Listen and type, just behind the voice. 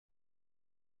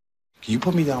Can you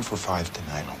put me down for 5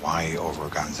 tonight in Hawaii over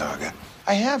Gonzaga?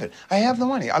 I have it. I have the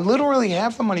money. I literally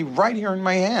have the money right here in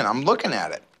my hand. I'm looking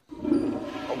at it.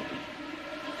 Oh.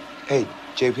 Hey,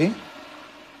 JP?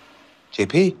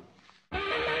 JP?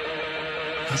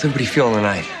 How's everybody feeling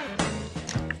tonight?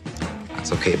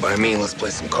 That's okay by me. Let's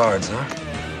play some cards, huh?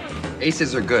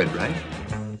 Aces are good, right?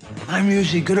 I'm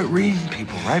usually good at reading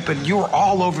people, right? But you're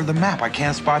all over the map. I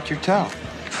can't spot your toe.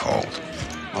 Fold.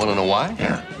 Want to know why?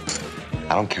 Yeah.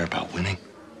 I don't care about winning.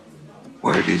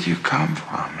 Where did you come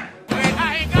from?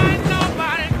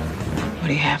 What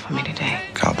do you have for me today?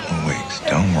 Couple of weeks.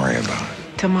 Don't worry about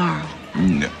it. Tomorrow.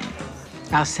 No.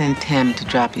 I'll send Tim to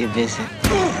drop you a visit.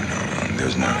 No.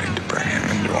 There's no need to bring him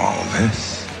into all of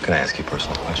this. Can I ask you a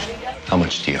personal question? How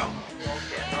much do you owe?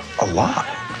 A lot.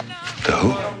 To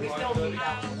who?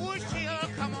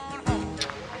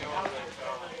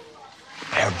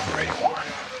 Everyone.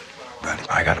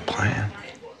 But I got a plan.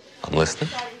 I'm listening.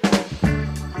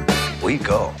 We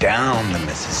go down the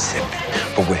Mississippi,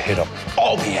 but we hit up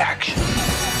all the action.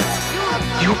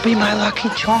 You'll be my lucky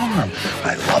charm.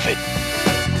 I love it.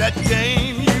 That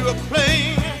game you are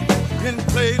playing been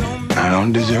played on me. I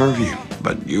don't deserve you,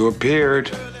 but you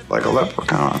appeared like a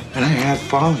leprechaun, and I had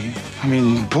folly. I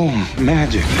mean, boom,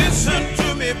 magic. Listen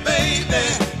to me, baby.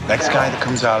 Next guy that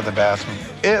comes out of the bathroom,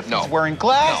 if No. he's wearing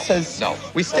glasses, No.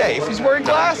 we stay. If he's wearing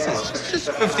glasses, just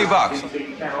 $50.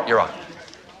 You're on.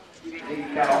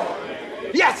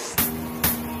 Yes!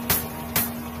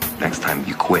 Next time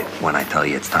you quit when I tell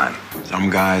you it's time. Some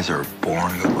guys are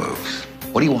born to lose.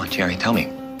 What do you want, Jerry? Tell me.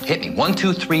 Hit me. 1,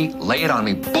 2, 3. Lay it on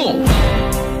me. Boom!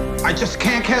 I just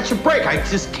can't catch a break. I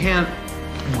just can't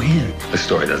win. The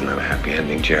story doesn't have a happy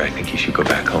ending, Jerry. I think you should go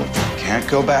back home. Can't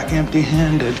go back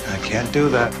empty-handed. I can't do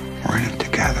that. We're in it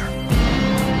together.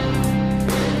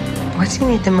 What's he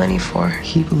need the money for?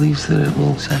 He believes that it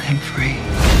will set him free.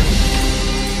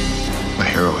 A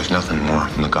hero is nothing more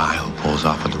than the guy who pulls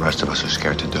off what the rest of us are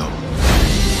scared to do.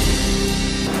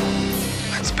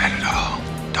 Let's bet it all.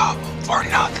 Double or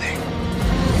nothing.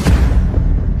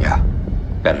 Yeah,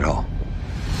 bet it all.